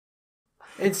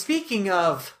And speaking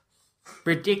of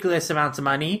ridiculous amounts of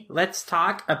money, let's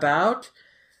talk about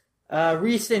a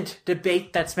recent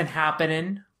debate that's been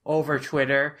happening over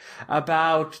Twitter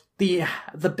about the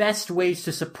best ways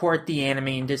to support the anime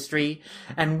industry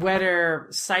and whether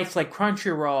sites like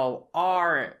Crunchyroll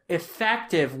are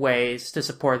effective ways to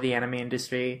support the anime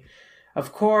industry.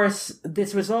 Of course,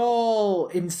 this was all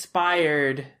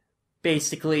inspired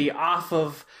basically off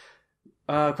of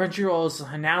Crunchyroll's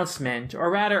announcement,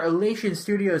 or rather Elation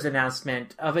Studios'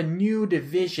 announcement of a new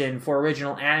division for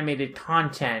original animated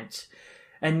content,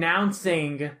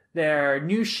 announcing their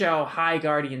new show High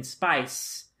Guardian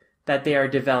Spice that they are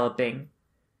developing.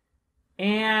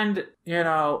 And,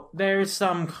 there's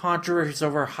some controversies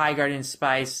over High Guardian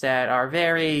Spice that are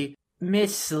very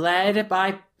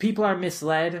people are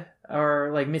misled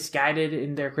or like misguided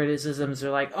in their criticisms.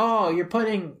 They're like, oh, you're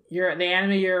putting the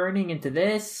anime you're earning into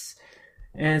this,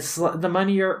 and it's the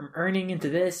money you're earning into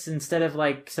this instead of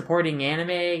like supporting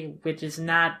anime, which is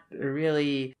not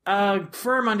really a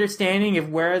firm understanding of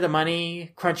where the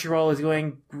money Crunchyroll is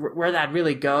going, where that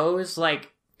really goes.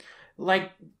 Like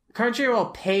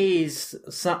Crunchyroll pays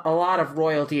a lot of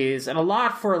royalties and a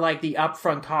lot for like the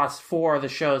upfront costs for the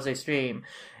shows they stream.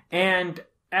 And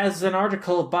as an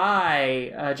article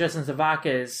by Justin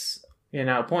Zavakis,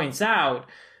 points out,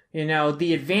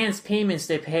 the advance payments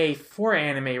they pay for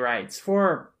anime rights,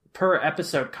 for per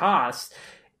episode costs,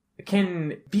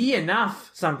 can be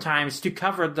enough sometimes to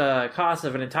cover the cost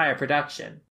of an entire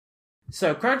production.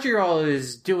 So Crunchyroll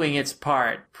is doing its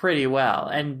part pretty well.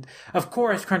 And of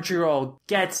course, Crunchyroll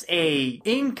gets a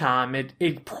income, it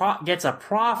gets a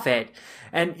profit.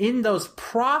 And in those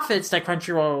profits that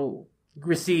Crunchyroll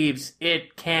receives,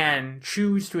 it can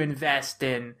choose to invest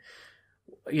in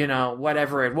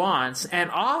whatever it wants. And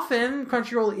often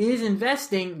Crunchyroll is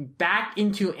investing back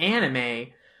into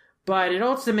anime, but it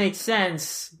also makes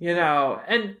sense,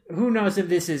 and who knows if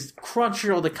this is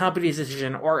Crunchyroll, the company's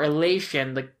decision, or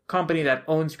Elation, the company that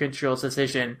owns Crunchyroll's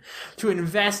decision, to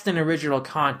invest in original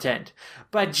content.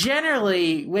 But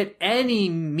generally, with any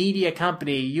media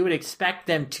company, you would expect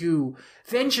them to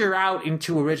venture out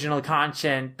into original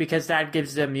content because that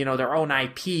gives them, their own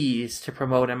IPs to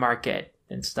promote and market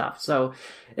and stuff. So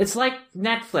it's like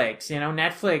Netflix.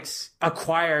 Netflix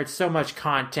acquired so much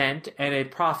content and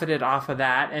it profited off of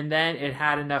that, and then it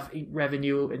had enough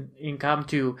revenue and income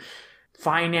to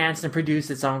finance and produce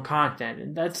its own content.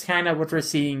 And that's kind of what we're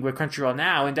seeing with Crunchyroll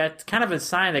now, and that's kind of a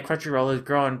sign that Crunchyroll is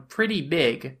growing pretty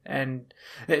big and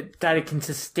that it can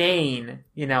sustain,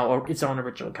 its own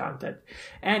original content.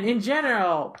 And in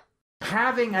general,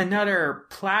 having another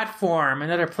platform,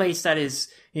 another place that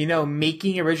is,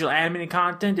 making original animated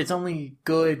content, it's only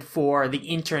good for the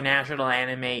international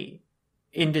anime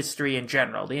industry in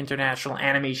general, the international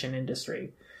animation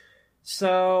industry.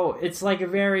 So it's like a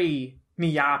very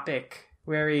myopic,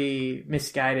 very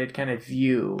misguided kind of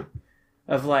view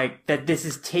of like that this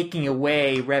is taking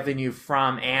away revenue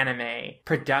from anime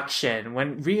production,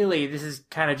 when really this is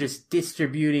kind of just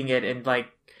distributing it and like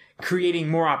creating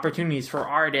more opportunities for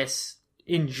artists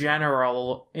in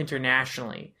general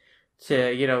internationally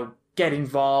to, get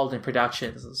involved in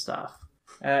productions and stuff.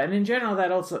 And in general,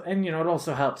 that also, and, it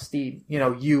also helps the,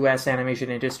 U.S. animation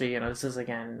industry. This is,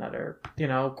 again, another,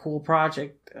 cool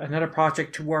project, another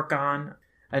project to work on,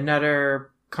 another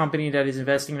company that is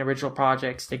investing in original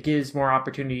projects that gives more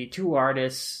opportunity to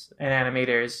artists and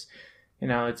animators.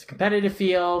 It's a competitive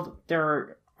field.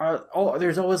 There's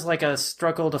always like a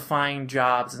struggle to find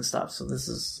jobs and stuff. So this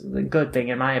is a good thing,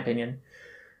 in my opinion.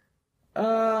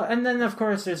 And then of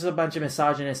course there's a bunch of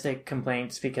misogynistic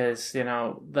complaints because,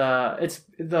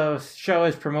 the show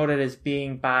is promoted as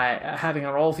being by having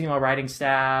an all-female writing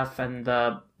staff, and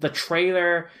the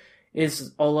trailer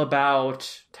is all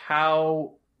about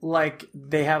how, like,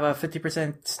 they have a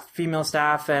 50% female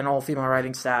staff and all-female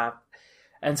writing staff.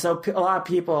 And so a lot of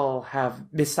people have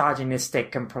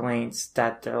misogynistic complaints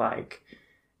that they're like,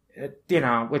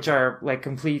 which are like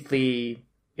completely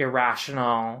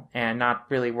irrational and not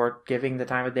really worth giving the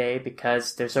time of day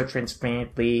because they're so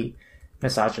transparently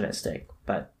misogynistic.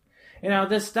 But,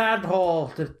 that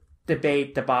whole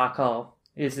debate debacle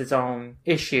is its own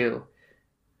issue.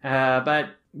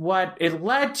 But what it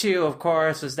led to, of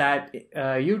course, was that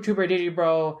YouTuber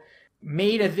Digibro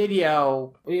made a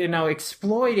video,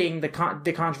 exploiting the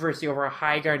controversy over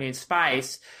High Guardian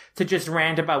Spice to just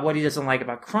rant about what he doesn't like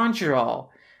about Crunchyroll.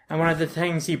 And one of the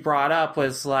things he brought up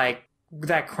was like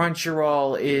that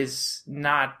Crunchyroll is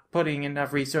not putting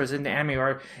enough resources into anime,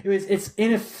 or it's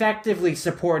ineffectively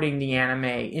supporting the anime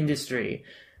industry.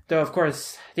 Though, of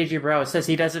course, Digibro says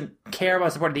he doesn't care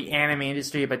about supporting the anime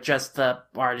industry, but just the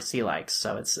artists he likes.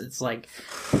 So it's like,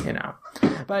 you know.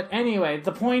 But anyway,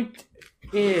 the point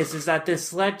is that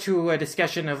this led to a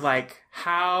discussion of like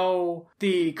how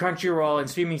the Crunchyroll and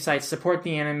streaming sites support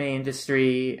the anime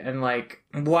industry and like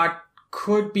what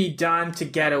could be done to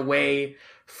get away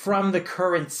from the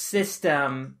current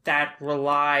system that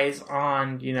relies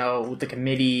on, you know, the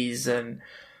committees and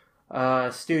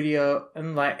studio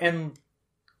and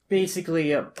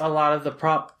basically a lot of the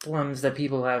problems that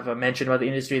people have mentioned about the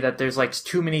industry, that there's like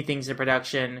too many things in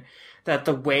production, that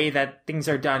the way that things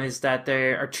are done is that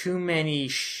there are too many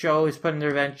shows put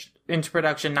into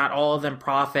production, not all of them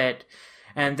profit,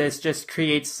 and this just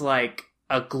creates like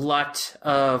a glut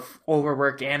of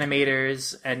overworked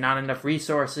animators and not enough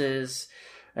resources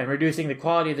and reducing the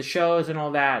quality of the shows and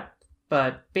all that.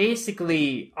 But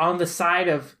basically, on the side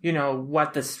of, you know,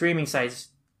 what the streaming sites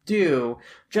do,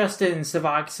 Justin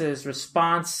Savax's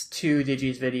response to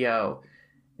Digi's video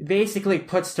basically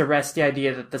puts to rest the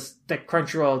idea that that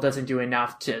Crunchyroll doesn't do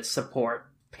enough to support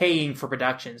paying for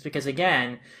productions. Because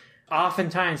again,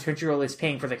 oftentimes Crunchyroll is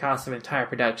paying for the cost of an entire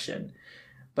production.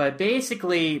 But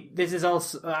basically, this is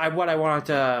also what I wanted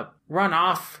to run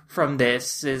off from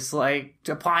this is like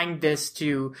applying this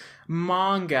to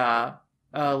manga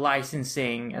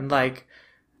licensing and like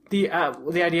the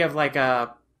idea of like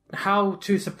how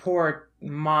to support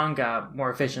manga more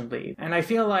efficiently. And I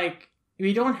feel like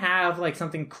we don't have like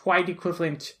something quite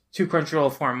equivalent to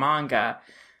Crunchyroll for manga,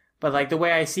 but like the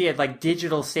way I see it, like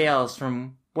digital sales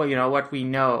from what we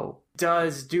know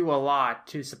does do a lot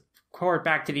to support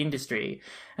back to the industry.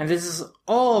 And this is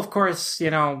all, of course, you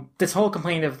know, this whole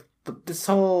complaint of this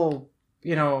whole,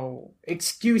 you know,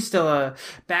 excuse to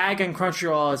bag on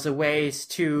Crunchyroll as a ways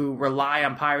to rely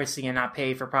on piracy and not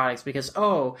pay for products because,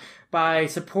 by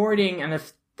supporting and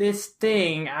if this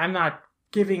thing, I'm not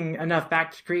giving enough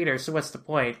back to creators, so what's the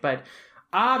point? But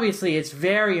obviously it's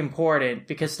very important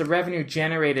because the revenue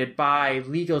generated by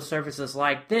legal services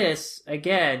like this,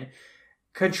 again,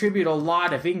 contribute a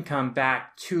lot of income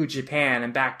back to Japan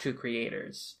and back to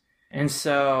creators. And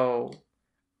so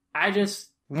I just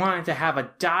wanted to have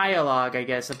a dialogue, I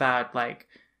guess, about like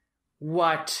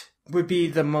what would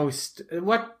be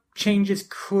what changes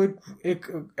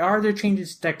are there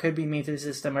changes that could be made to the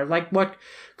system, or like what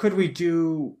could we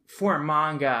do for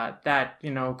manga that,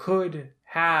 you know, could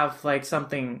have like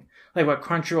something like what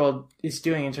Crunchyroll is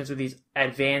doing in terms of these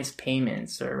advanced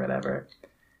payments or whatever.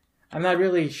 I'm not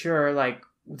really sure like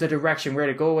the direction where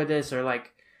to go with this or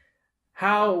like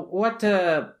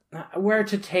where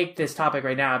to take this topic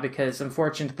right now, because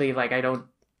unfortunately like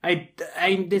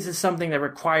this is something that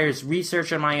requires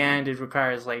research on my end. It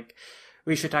requires like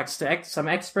we should talk to some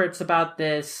experts about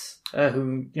this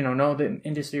who, you know the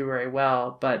industry very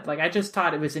well. But like I just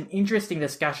thought it was an interesting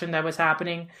discussion that was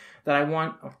happening that I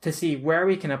want to see where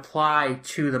we can apply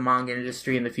to the manga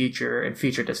industry in the future and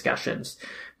future discussions.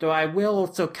 Though I will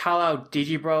also call out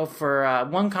Digibro for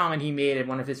one comment he made in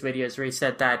one of his videos where he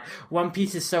said that One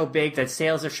Piece is so big that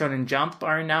sales of Shonen Jump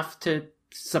are enough to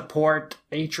support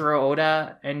Eiichiro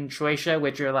Oda and Shueisha,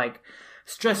 which are like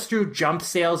just through Jump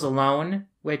sales alone,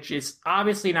 which is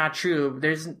obviously not true.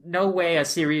 There's no way a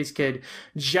series could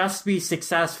just be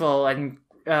successful and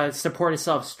support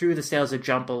itself through the sales of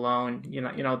Jump alone. You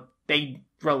know, they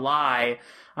rely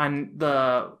on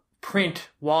the print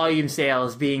volume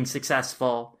sales being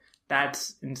successful.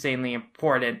 That's insanely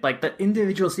important. Like the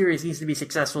individual series needs to be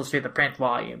successful through the print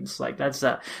volumes. Like that's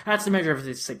the measure of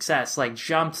its success. Like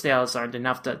Jump sales aren't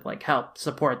enough to like help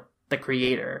support the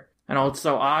creator. And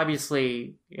also,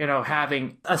 obviously, you know,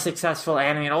 having a successful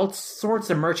anime and all sorts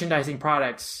of merchandising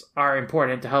products are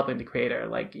important to helping the creator.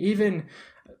 Like, even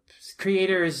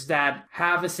creators that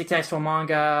have a successful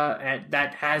manga and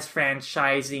that has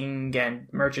franchising and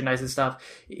merchandise and stuff,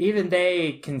 even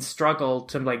they can struggle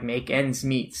to, like, make ends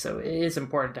meet. So it is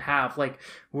important to have, like,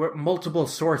 multiple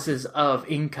sources of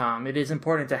income. It is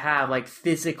important to have, like,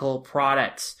 physical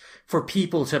products for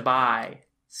people to buy.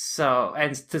 So,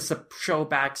 and to show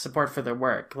back support for their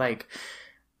work. Like,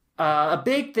 a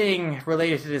big thing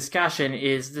related to discussion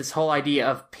is this whole idea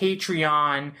of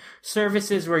Patreon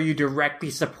services where you directly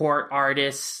support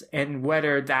artists and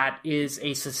whether that is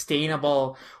a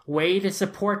sustainable way to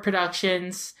support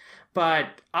productions.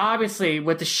 But obviously,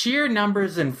 with the sheer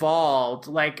numbers involved,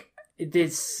 like,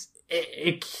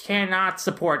 it cannot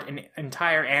support an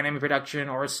entire anime production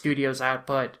or a studio's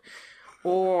output,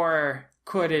 or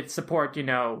could it support, you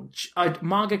know, a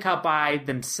mangaka by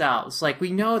themselves? Like,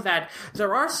 we know that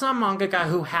there are some mangaka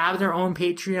who have their own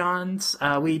Patreons.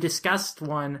 We discussed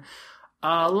one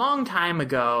a long time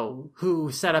ago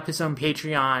who set up his own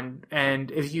Patreon,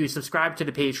 and if you subscribe to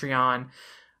the Patreon,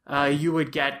 you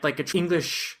would get like a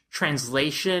English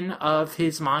translation of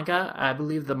his manga. I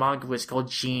believe the manga was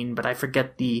called Gene, but I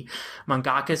forget the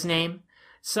mangaka's name.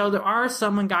 So there are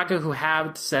some mangaka who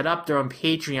have set up their own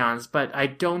Patreons, but I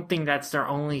don't think that's their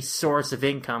only source of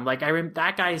income. Like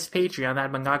that guy's Patreon,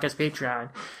 that mangaka's Patreon,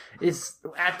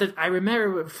 I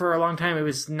remember for a long time it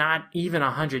was not even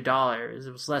 $100.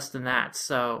 It was less than that.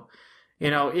 So,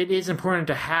 it is important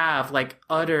to have like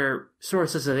other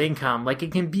sources of income. Like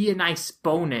it can be a nice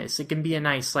bonus. It can be a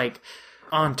nice like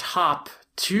on top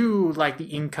to like the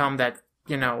income that,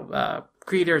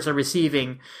 creators are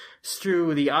receiving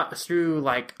through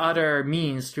like other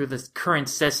means through the current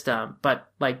system,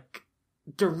 but like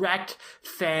direct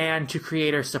fan to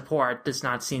creator support does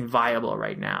not seem viable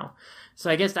right now. So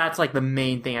I guess that's like the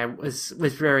main thing I was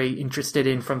very interested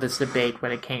in from this debate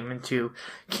when it came into,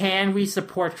 can we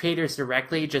support creators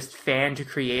directly, just fan to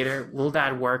creator? Will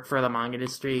that work for the manga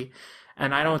industry?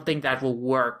 And I don't think that will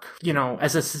work,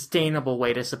 as a sustainable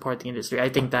way to support the industry. I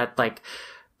think that like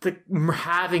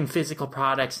having physical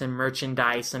products and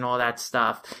merchandise and all that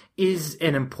stuff is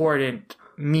an important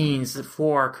means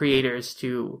for creators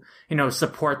to,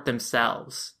 support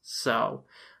themselves. So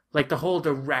like the whole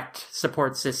direct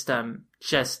support system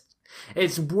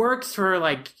it works for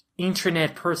like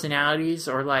internet personalities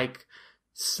or like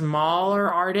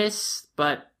smaller artists,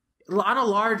 but on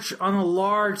a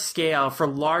large scale for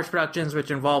large productions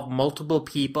which involve multiple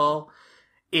people,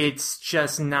 it's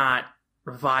just not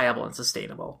viable and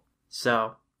sustainable.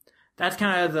 So that's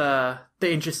kind of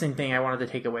the interesting thing I wanted to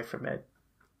take away from it.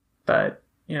 But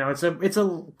it's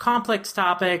a complex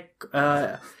topic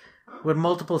with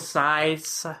multiple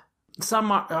sides.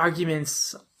 Some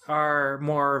arguments are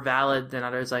more valid than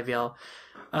others, I feel.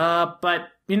 But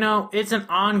it's an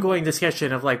ongoing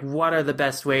discussion of like what are the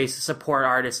best ways to support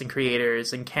artists and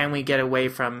creators, and can we get away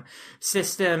from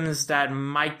systems that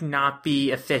might not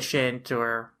be efficient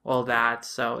or all that.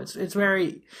 So it's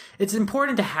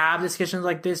important to have discussions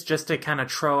like this just to kind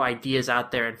of throw ideas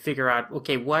out there and figure out,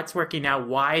 okay, what's working now,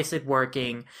 why is it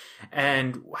working,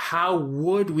 and how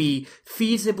would we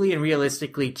feasibly and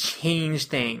realistically change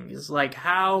things? Like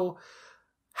how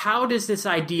does this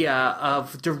idea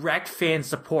of direct fan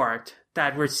support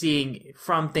that we're seeing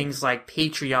from things like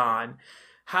Patreon,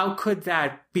 how could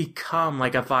that become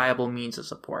like a viable means of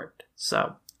support?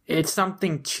 So it's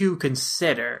something to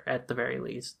consider at the very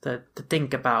least, to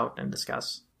think about and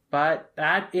discuss. But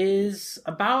that is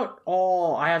about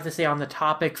all I have to say on the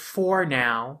topic for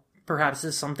now. Perhaps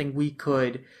this is something we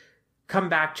could come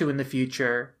back to in the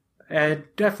future.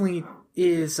 It definitely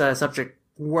is a subject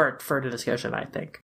worth further discussion, I think.